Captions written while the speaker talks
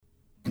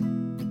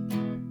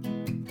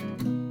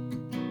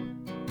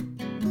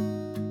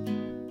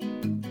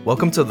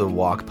Welcome to the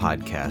Walk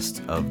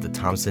podcast of the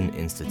Thompson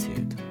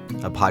Institute,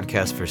 a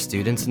podcast for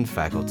students and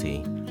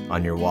faculty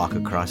on your walk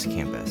across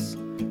campus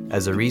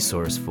as a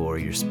resource for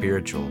your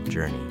spiritual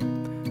journey.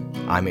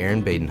 I'm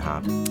Aaron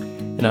Badenhop.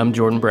 And I'm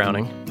Jordan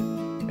Browning.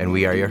 And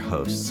we are your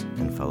hosts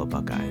and fellow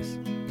Buckeyes.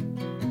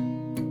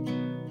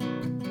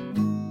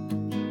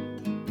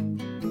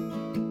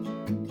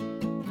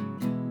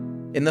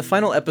 In the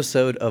final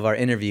episode of our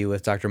interview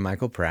with Dr.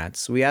 Michael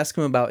Prats, we ask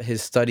him about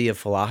his study of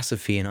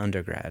philosophy in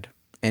undergrad.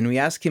 And we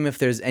ask him if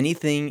there's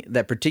anything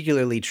that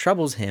particularly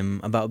troubles him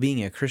about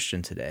being a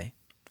Christian today.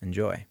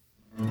 Enjoy.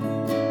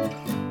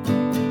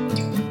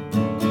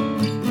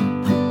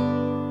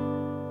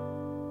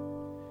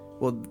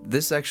 Well,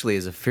 this actually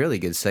is a fairly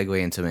good segue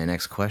into my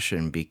next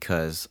question,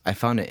 because I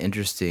found it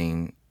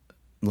interesting,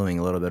 learning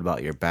a little bit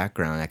about your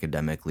background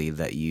academically,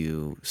 that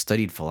you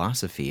studied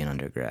philosophy in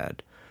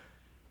undergrad.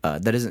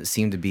 That doesn't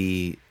seem to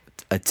be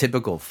a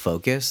typical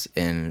focus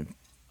in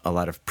a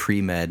lot of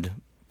pre-med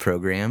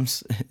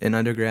programs in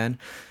undergrad.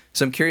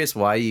 So I'm curious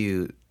why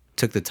you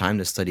took the time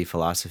to study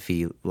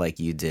philosophy like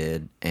you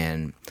did,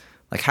 and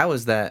like how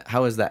has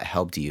that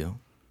helped you,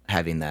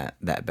 having that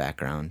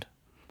background?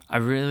 I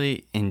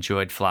really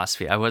enjoyed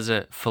philosophy. I was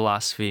a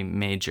philosophy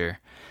major.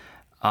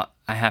 I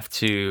have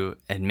to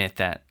admit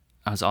that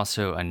I was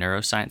also a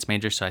neuroscience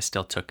major, so I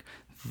still took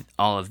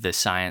all of the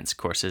science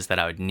courses that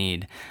I would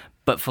need.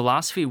 But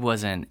philosophy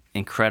was an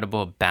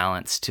incredible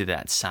balance to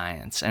that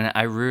science, and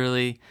I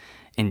really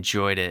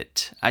enjoyed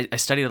it. I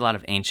studied a lot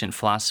of ancient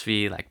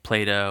philosophy like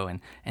Plato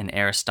and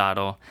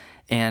Aristotle,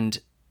 and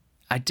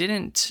I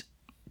didn't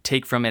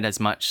take from it as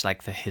much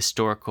like the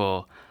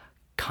historical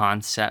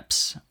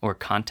concepts or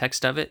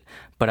context of it,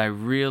 but I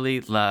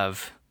really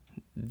love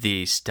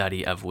the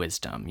study of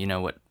wisdom. You know,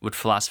 what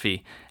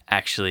philosophy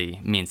actually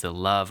means, the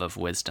love of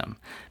wisdom,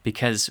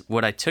 because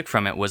what I took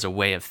from it was a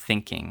way of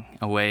thinking,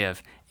 a way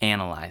of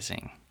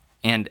analyzing.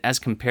 And as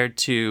compared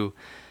to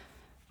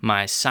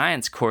my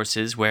science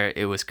courses, where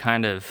it was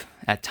kind of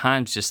at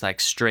times just like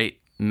straight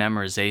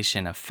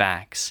memorization of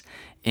facts,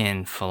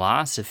 in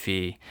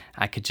philosophy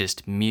I could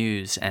just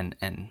muse and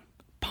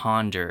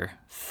ponder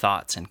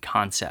thoughts and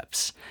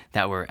concepts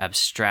that were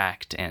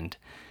abstract and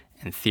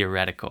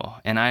theoretical.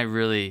 And I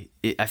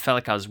felt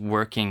like I was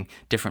working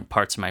different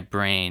parts of my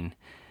brain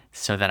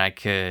so that I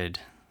could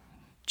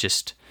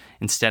just,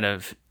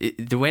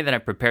 the way that I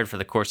prepared for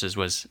the courses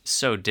was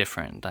so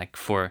different. Like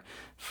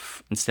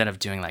instead of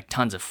doing like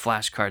tons of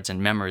flashcards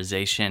and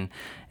memorization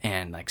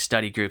and like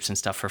study groups and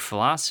stuff for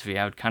philosophy,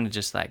 I would kind of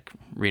just like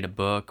read a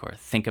book or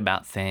think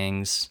about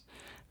things,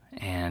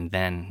 and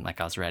then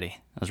like I was ready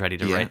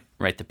to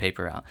write the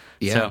paper out.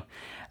 Yeah. So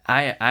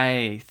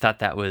I thought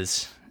that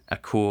was a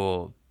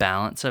cool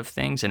balance of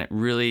things, and it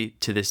really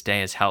to this day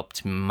has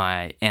helped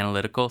my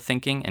analytical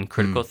thinking and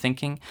critical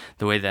thinking,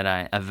 the way that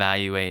I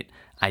evaluate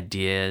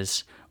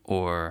ideas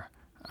or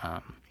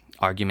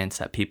arguments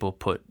that people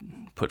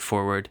put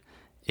forward.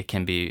 It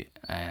can be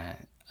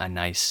a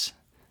nice,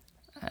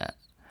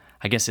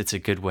 I guess it's a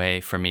good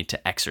way for me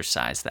to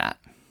exercise that.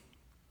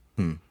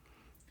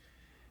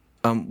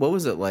 What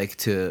was it like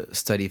to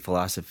study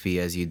philosophy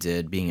as you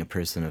did, being a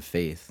person of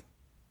faith?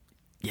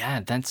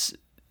 Yeah,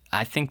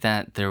 I think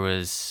that there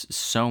was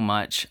so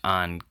much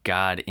on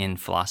God in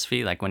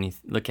philosophy. Like when you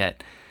look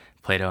at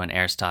Plato and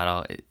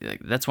Aristotle,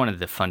 that's one of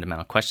the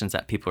fundamental questions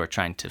that people are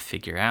trying to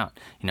figure out.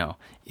 You know,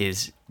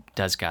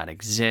 does God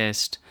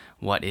exist?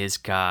 What is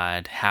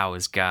God? How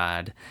is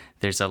God?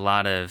 There's a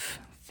lot of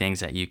things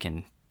that you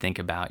can think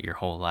about your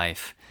whole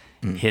life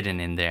hidden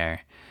in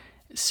there.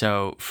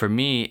 So for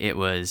me, it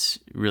was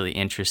really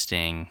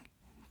interesting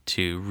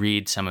to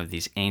read some of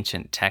these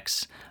ancient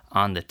texts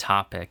on the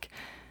topic.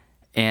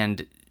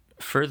 And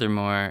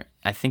furthermore,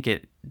 I think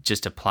it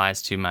just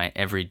applies to my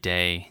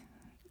everyday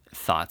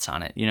thoughts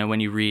on it. You know, when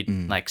you read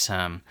like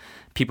some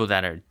people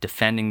that are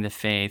defending the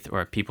faith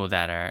or people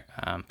that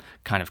are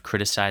kind of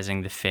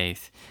criticizing the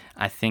faith,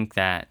 I think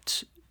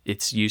that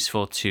it's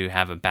useful to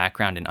have a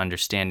background in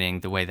understanding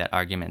the way that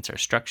arguments are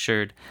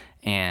structured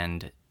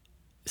and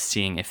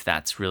seeing if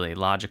that's really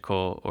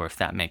logical or if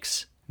that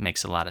makes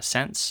a lot of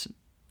sense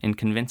in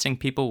convincing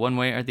people one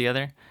way or the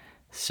other.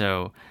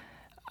 So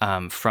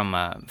from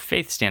a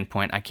faith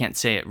standpoint, I can't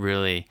say it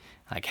really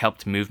like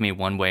helped move me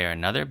one way or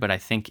another, but I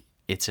think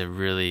it's a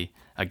really,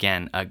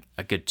 again,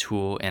 a good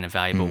tool and a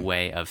valuable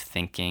way of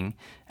thinking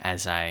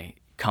as I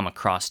come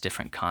across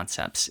different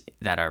concepts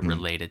that are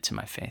related to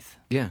my faith.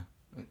 Yeah,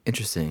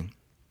 interesting.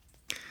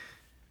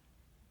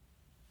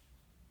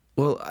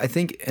 Well, I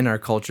think in our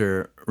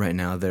culture right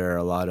now, there are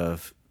a lot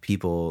of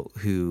people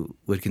who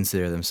would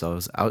consider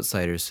themselves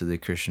outsiders to the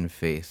Christian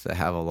faith that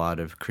have a lot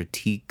of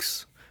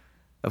critiques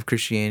of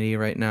Christianity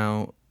right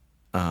now,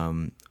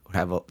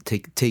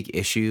 take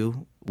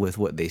issue with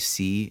what they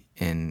see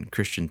in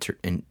Christian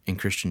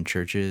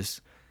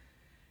churches.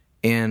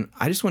 And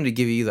I just wanted to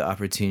give you the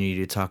opportunity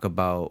to talk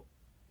about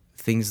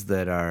things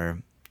that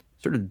are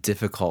sort of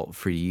difficult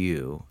for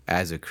you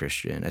as a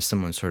Christian, as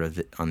someone sort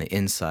of on the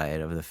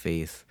inside of the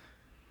faith.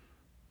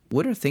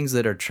 What are things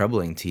that are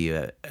troubling to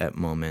you at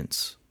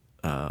moments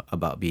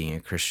about being a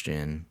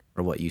Christian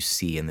or what you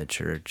see in the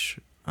church.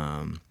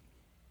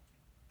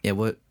 Yeah,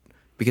 what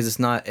because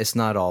it's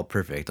not all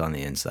perfect on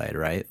the inside,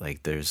 right?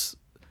 Like there's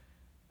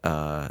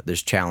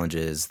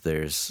challenges,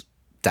 there's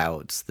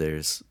doubts,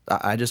 there's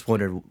I just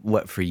wondered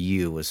what for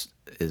you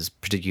is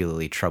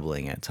particularly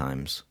troubling at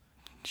times.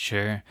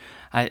 Sure.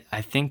 I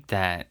think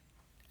that,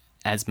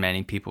 as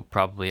many people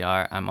probably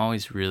are, I'm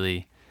always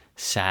really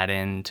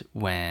saddened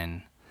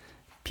when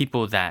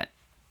people that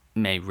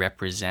may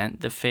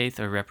represent the faith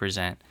or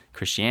represent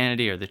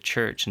Christianity or the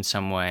church in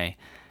some way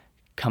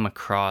come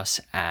across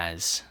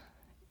as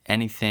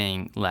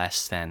anything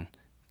less than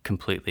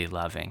completely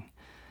loving.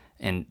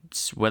 And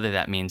whether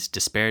that means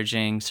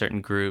disparaging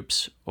certain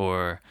groups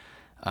or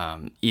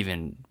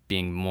even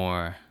being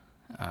more,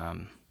 I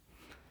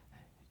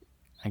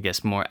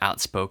guess, more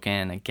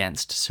outspoken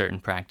against certain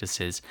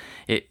practices,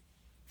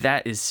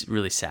 that is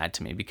really sad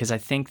to me, because I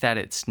think that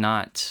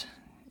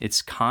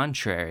it's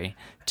contrary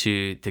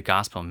to the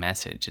gospel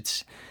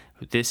message.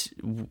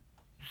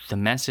 The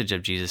message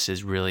of Jesus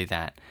is really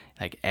that,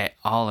 like,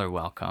 all are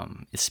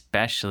welcome,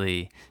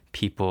 especially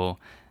people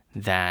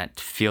that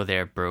feel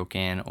they're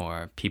broken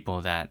or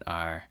people that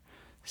are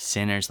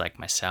sinners like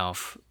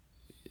myself.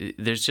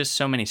 There's just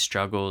so many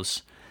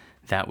struggles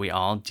that we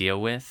all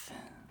deal with,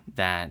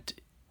 that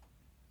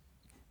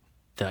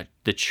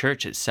the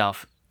church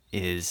itself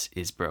is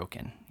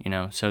broken,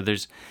 So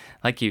there's,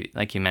 like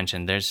you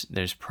mentioned,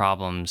 there's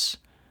problems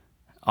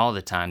all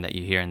the time that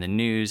you hear in the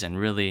news, and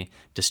really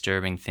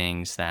disturbing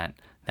things that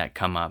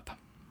come up.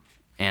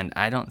 And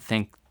I don't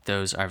think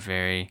those are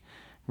very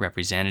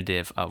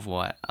representative of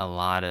what a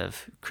lot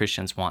of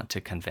Christians want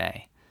to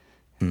convey.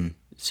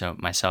 So,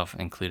 myself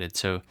included.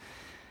 So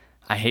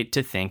I hate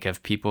to think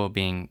of people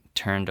being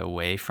turned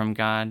away from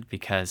God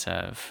because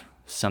of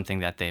something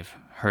that they've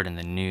heard in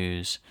the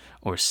news,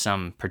 or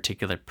some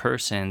particular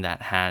person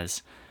that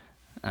has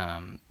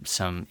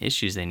some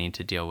issues they need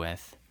to deal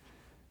with.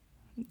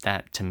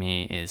 That, to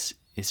me, is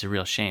a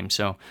real shame.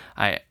 So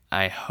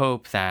I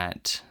hope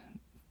that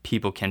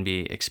people can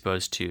be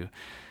exposed to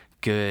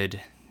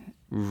good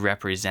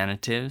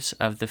representatives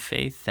of the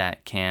faith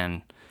that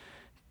can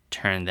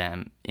turn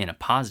them in a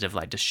positive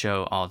light, to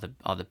show all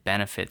the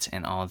benefits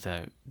and all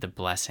the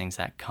blessings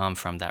that come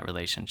from that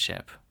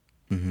relationship.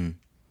 Mm-hmm.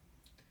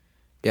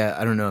 Yeah,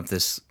 I don't know if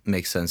this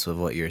makes sense with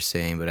what you're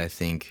saying, but I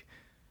think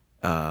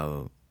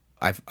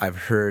I've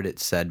heard it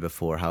said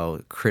before how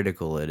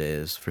critical it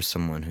is for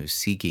someone who's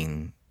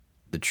seeking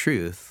the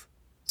truth,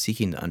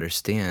 seeking to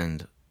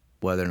understand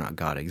whether or not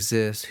God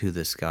exists, who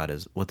this God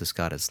is, what this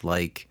God is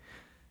like,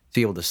 to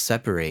be able to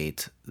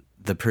separate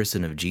the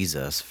person of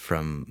Jesus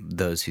from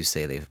those who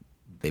say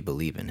they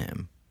believe in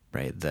him,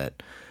 right?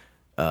 That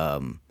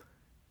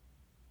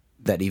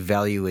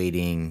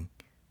evaluating,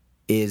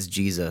 is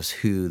Jesus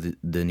who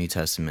the New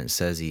Testament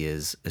says he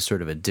is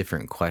sort of a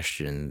different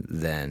question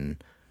than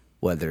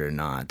whether or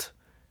not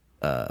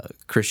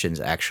Christians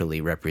actually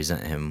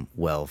represent him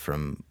well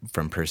from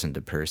person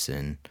to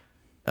person.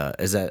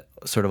 Is that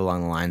sort of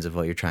along the lines of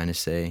what you're trying to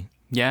say?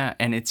 Yeah,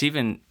 and it's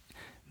even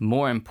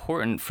more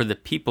important for the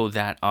people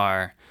that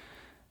are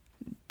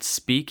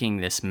speaking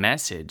this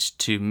message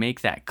to make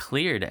that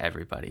clear to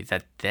everybody,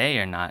 that they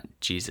are not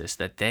Jesus,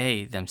 that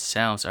they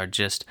themselves are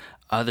just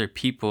other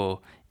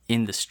people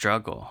in the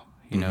struggle,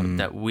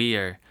 that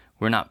we're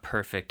not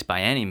perfect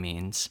by any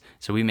means,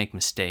 so we make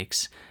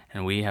mistakes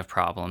and we have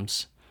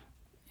problems,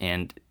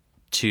 and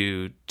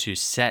to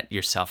set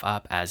yourself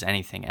up as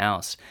anything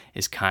else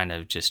is kind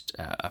of just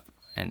a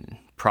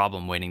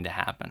problem waiting to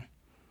happen.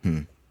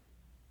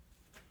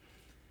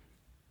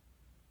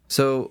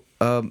 So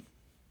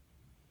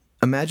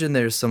imagine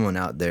there's someone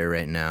out there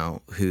right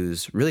now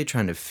who's really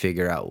trying to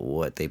figure out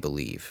what they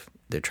believe.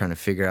 They're trying to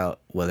figure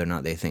out whether or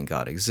not they think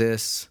God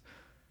exists.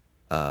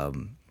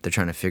 They're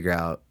trying to figure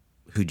out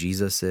who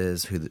Jesus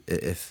is,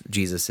 if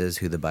Jesus is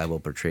who the Bible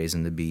portrays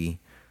him to be.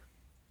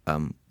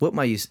 What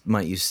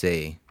might you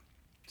say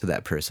to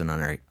that person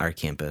on our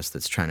campus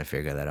that's trying to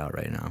figure that out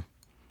right now?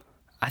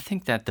 I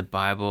think that the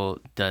Bible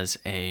does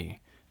a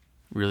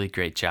really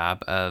great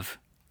job of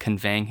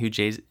conveying who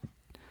Jesus.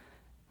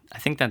 I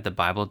think that the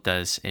Bible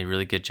does a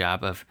really good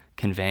job of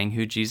conveying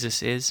who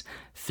Jesus is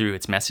through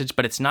its message,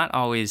 but it's not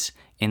always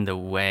in the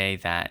way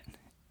that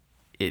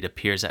it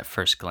appears at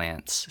first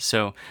glance.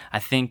 So I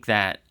think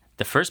that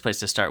the first place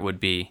to start would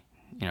be,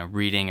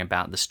 reading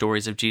about the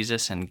stories of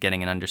Jesus and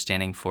getting an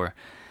understanding for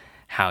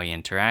how he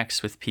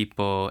interacts with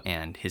people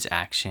and his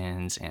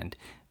actions and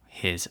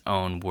his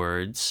own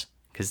words,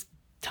 because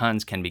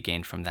tons can be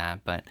gained from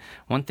that. But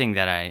one thing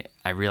that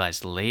I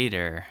realized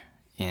later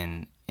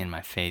in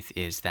my faith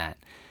is that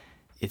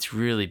it's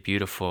really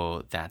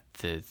beautiful that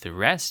the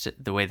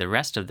way the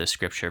rest of the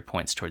scripture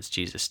points towards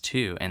Jesus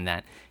too, and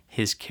that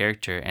his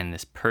character and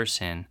this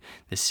person,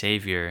 the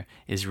Savior,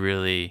 is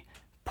really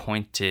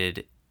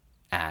pointed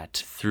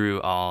at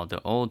through all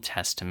the Old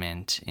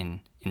Testament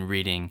in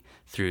reading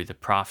through the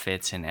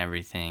prophets and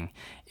everything.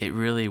 It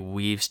really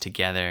weaves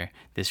together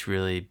this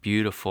really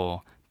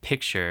beautiful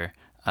picture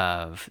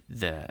of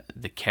the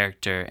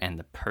character and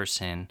the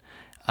person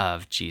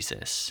of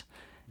Jesus.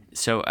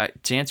 So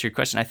to answer your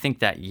question, I think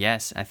that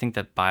yes, I think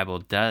the Bible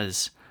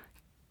does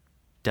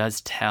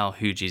tell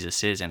who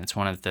Jesus is, and it's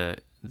one of the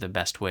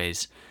best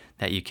ways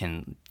that you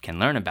can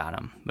learn about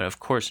him. But of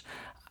course,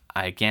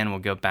 I again will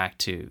go back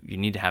to, you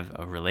need to have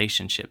a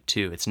relationship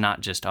too. It's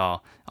not just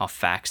all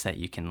facts that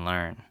you can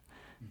learn,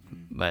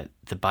 but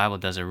the Bible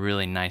does a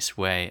really nice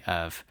way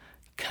of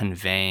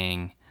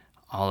conveying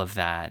all of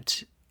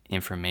that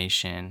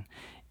information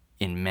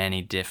in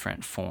many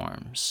different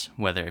forms,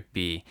 whether it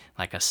be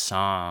like a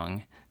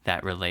song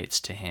that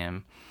relates to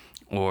him,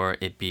 or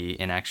it be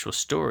an actual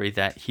story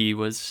that he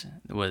was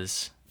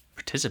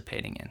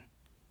participating in.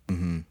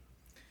 Mm-hmm.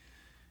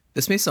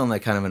 This may sound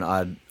like kind of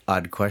an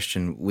odd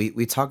question.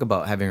 We talk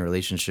about having a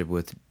relationship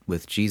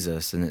with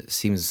Jesus, and it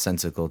seems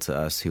sensical to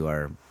us who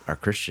are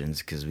Christians,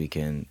 because we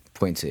can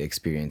point to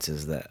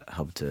experiences that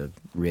help to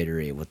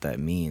reiterate what that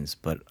means.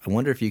 But I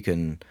wonder if you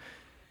can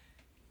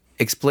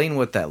explain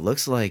what that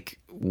looks like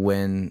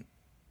when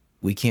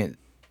we can't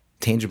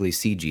tangibly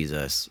see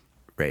Jesus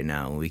right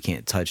now. We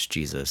can't touch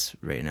Jesus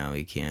right now.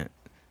 We can't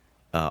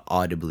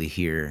audibly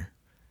hear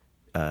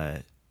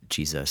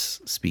Jesus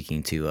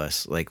speaking to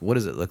us. Like, what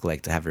does it look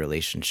like to have a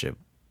relationship?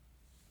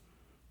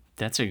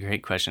 That's a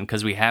great question,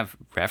 because we have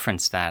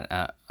referenced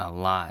that a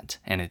lot,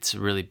 and it's a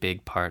really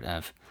big part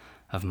of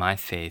my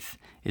faith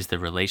is the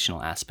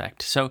relational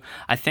aspect. So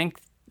I think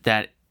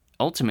that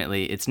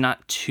ultimately it's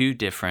not too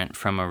different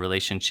from a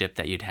relationship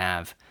that you'd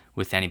have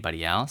with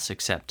anybody else,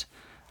 except,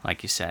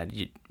 like you said,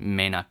 you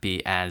may not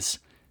be as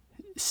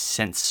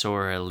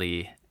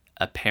sensorially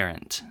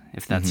apparent,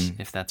 if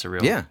that's a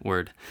real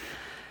word.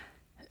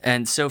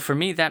 And so for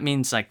me, that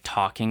means like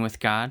talking with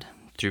God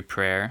through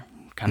prayer,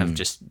 kind of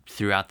just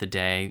throughout the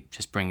day,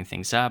 just bringing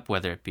things up,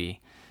 whether it be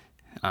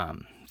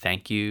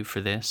thank you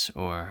for this,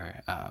 or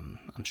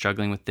I'm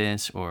struggling with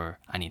this, or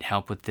I need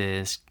help with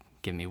this,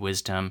 give me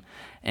wisdom.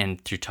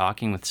 And through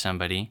talking with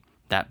somebody,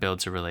 that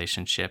builds a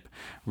relationship.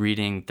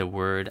 Reading the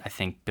Word, I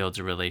think, builds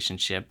a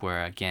relationship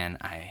where, again,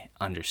 I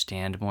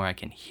understand more. I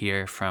can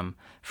hear from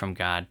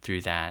God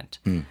through that.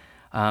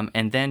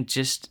 And then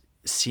just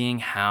seeing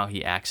how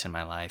he acts in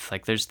my life.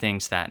 Like, there's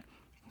things that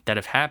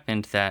have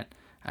happened that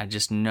I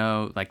just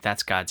know, like,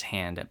 that's God's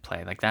hand at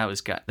play. Like, that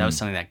was God, that was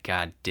something that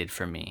God did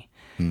for me.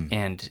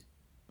 And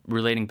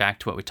relating back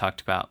to what we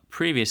talked about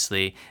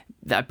previously,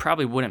 that I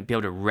probably wouldn't be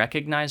able to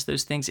recognize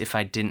those things if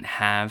I didn't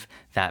have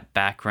that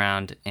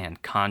background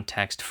and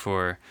context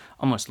for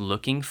almost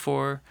looking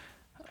for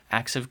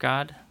acts of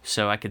God.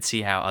 So I could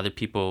see how other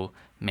people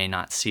may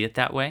not see it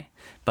that way.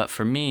 But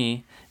for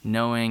me,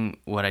 knowing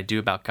what I do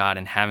about God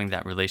and having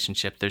that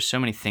relationship, there's so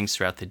many things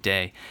throughout the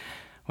day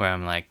where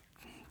I'm like,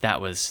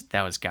 that was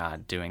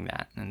God doing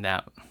that, and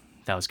that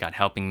was God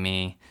helping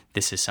me.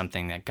 This is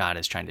something that God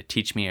is trying to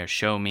teach me or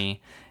show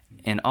me.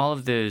 And all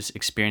of those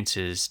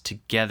experiences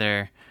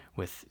together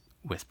with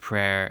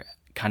prayer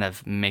kind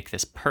of make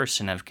this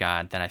person of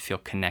God that I feel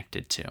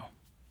connected to.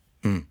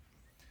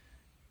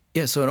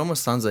 Yeah, so it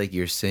almost sounds like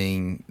you're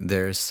saying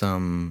there's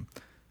some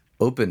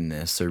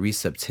openness or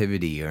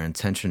receptivity or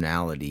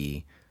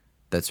intentionality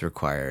that's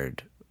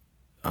required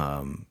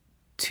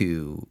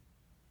to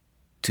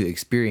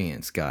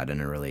experience God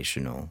in a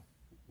relational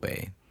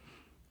way.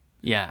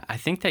 Yeah, I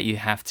think that you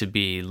have to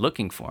be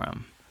looking for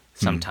him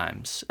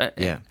sometimes.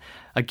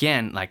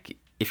 Again, like,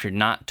 if you're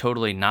not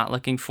totally not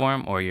looking for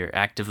him, or you're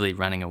actively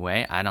running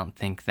away, I don't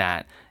think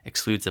that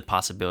excludes the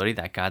possibility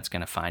that God's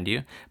going to find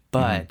you.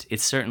 But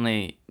it's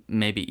certainly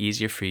maybe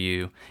easier for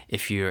you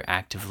if you're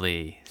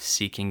actively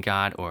seeking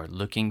God or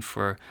looking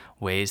for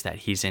ways that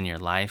he's in your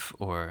life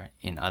or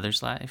in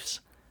others' lives.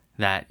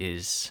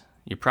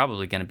 You're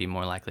probably going to be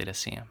more likely to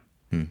see him.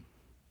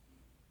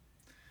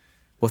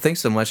 Well,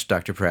 thanks so much,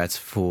 Dr. Prats,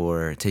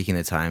 for taking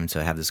the time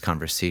to have this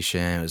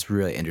conversation. It was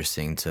really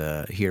interesting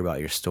to hear about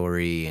your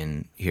story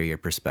and hear your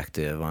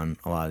perspective on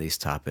a lot of these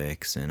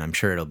topics, and I'm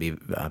sure it'll be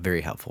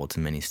very helpful to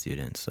many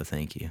students, so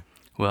thank you.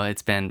 Well,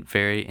 it's been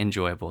very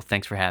enjoyable.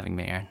 Thanks for having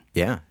me, Aaron.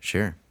 Yeah,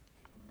 sure.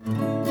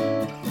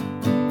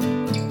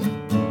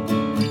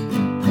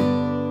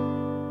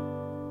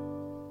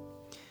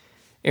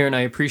 Aaron,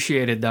 I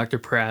appreciated Dr.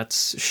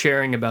 Pratt's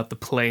sharing about the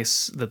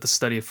place that the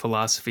study of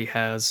philosophy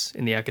has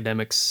in the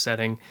academic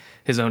setting,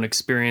 his own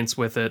experience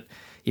with it,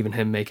 even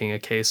him making a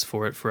case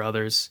for it for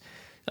others,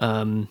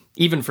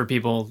 even for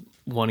people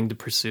wanting to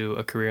pursue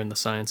a career in the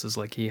sciences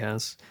like he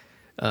has.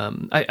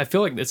 I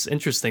feel like it's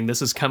interesting.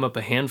 This has come up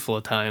a handful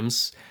of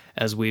times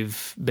as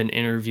we've been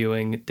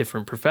interviewing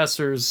different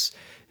professors,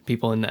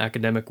 people in the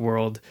academic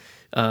world.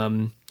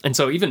 And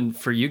so even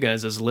for you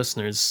guys as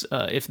listeners,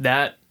 if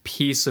that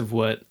piece of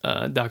what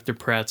Dr.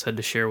 Prats had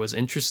to share was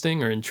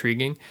interesting or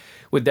intriguing,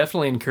 would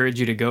definitely encourage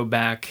you to go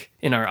back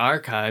in our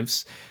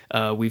archives.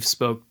 We've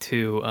had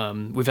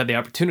the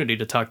opportunity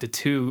to talk to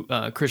two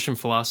Christian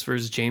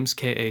philosophers, James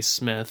K.A.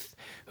 Smith,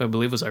 who I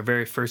believe was our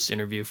very first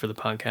interview for the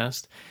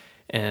podcast,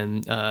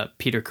 and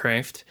Peter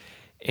Kraft.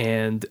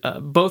 And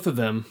both of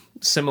them,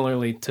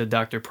 similarly to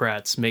Dr.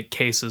 Prats, make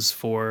cases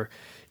for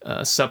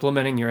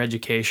supplementing your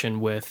education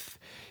with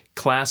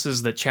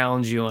classes that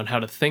challenge you on how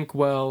to think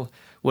well,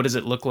 what does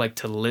it look like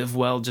to live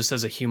well just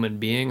as a human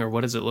being, or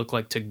what does it look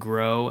like to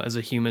grow as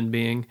a human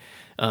being?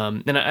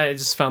 And I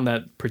just found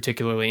that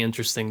particularly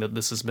interesting that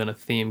this has been a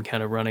theme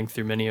kind of running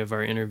through many of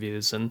our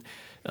interviews, and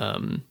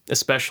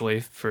especially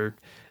for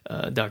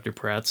Dr.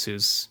 Prats,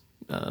 who's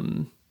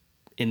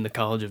in the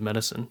College of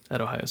Medicine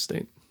at Ohio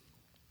State.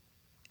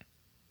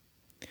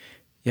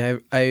 Yeah,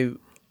 I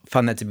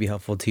found that to be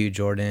helpful too,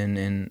 Jordan.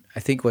 And I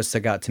think what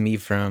stuck out to me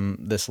from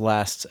this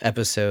last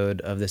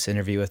episode of this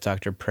interview with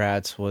Dr.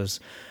 Prats was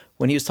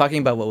when he was talking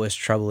about what was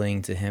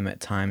troubling to him at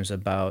times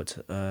about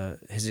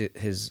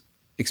his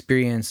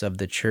experience of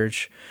the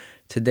church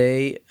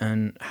today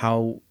and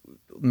how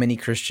many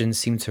Christians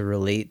seem to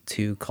relate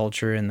to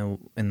culture in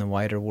the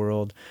wider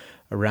world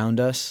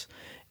around us.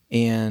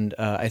 And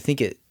I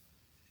think it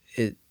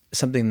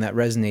something that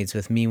resonates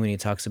with me when he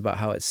talks about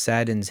how it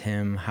saddens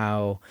him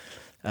how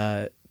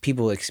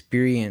people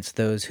experience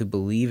those who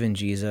believe in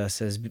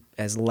Jesus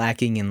as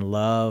lacking in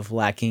love,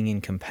 lacking in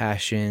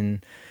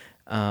compassion,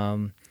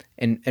 and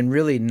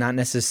really not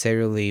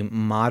necessarily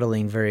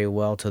modeling very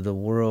well to the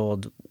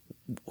world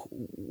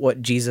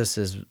what Jesus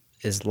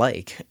is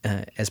like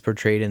as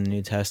portrayed in the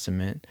New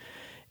Testament.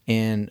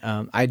 And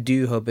I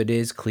do hope it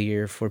is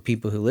clear for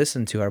people who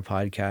listen to our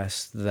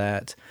podcast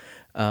that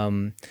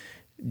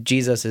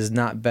Jesus is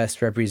not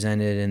best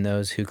represented in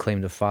those who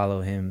claim to follow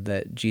him,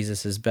 that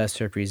Jesus is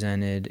best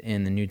represented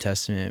in the New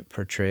Testament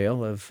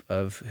portrayal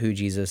of who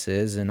Jesus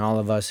is, and all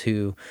of us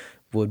who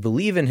would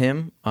believe in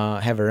him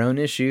have our own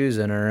issues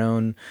and our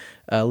own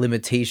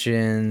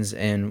limitations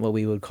and what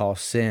we would call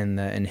sin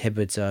that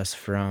inhibits us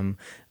from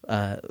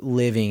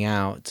living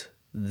out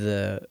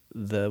this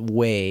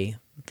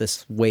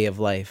way of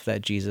life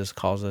that Jesus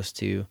calls us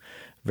to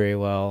very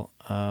well.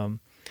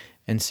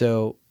 And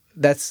so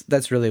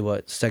that's really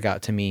what stuck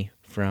out to me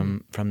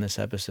from this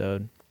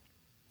episode.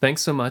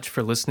 Thanks so much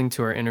for listening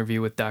to our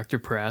interview with Dr.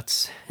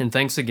 Prats, and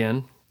thanks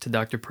again to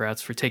Dr.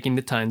 Prats for taking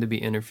the time to be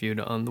interviewed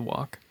on The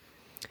Walk.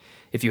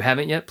 If you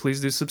haven't yet,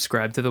 please do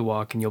subscribe to The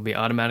Walk, and you'll be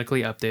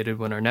automatically updated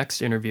when our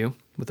next interview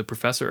with a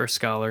professor or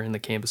scholar in the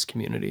campus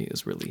community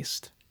is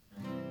released.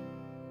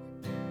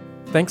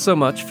 Thanks so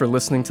much for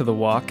listening to The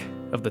Walk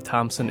of the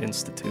Thompson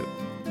Institute.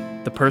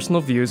 The personal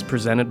views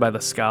presented by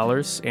the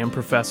scholars and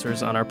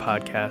professors on our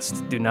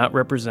podcast do not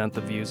represent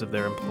the views of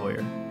their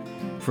employer.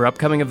 For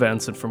upcoming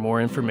events and for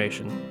more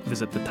information,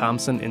 visit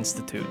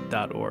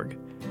thethompsoninstitute.org,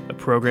 a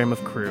program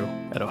of Cru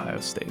at Ohio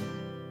State.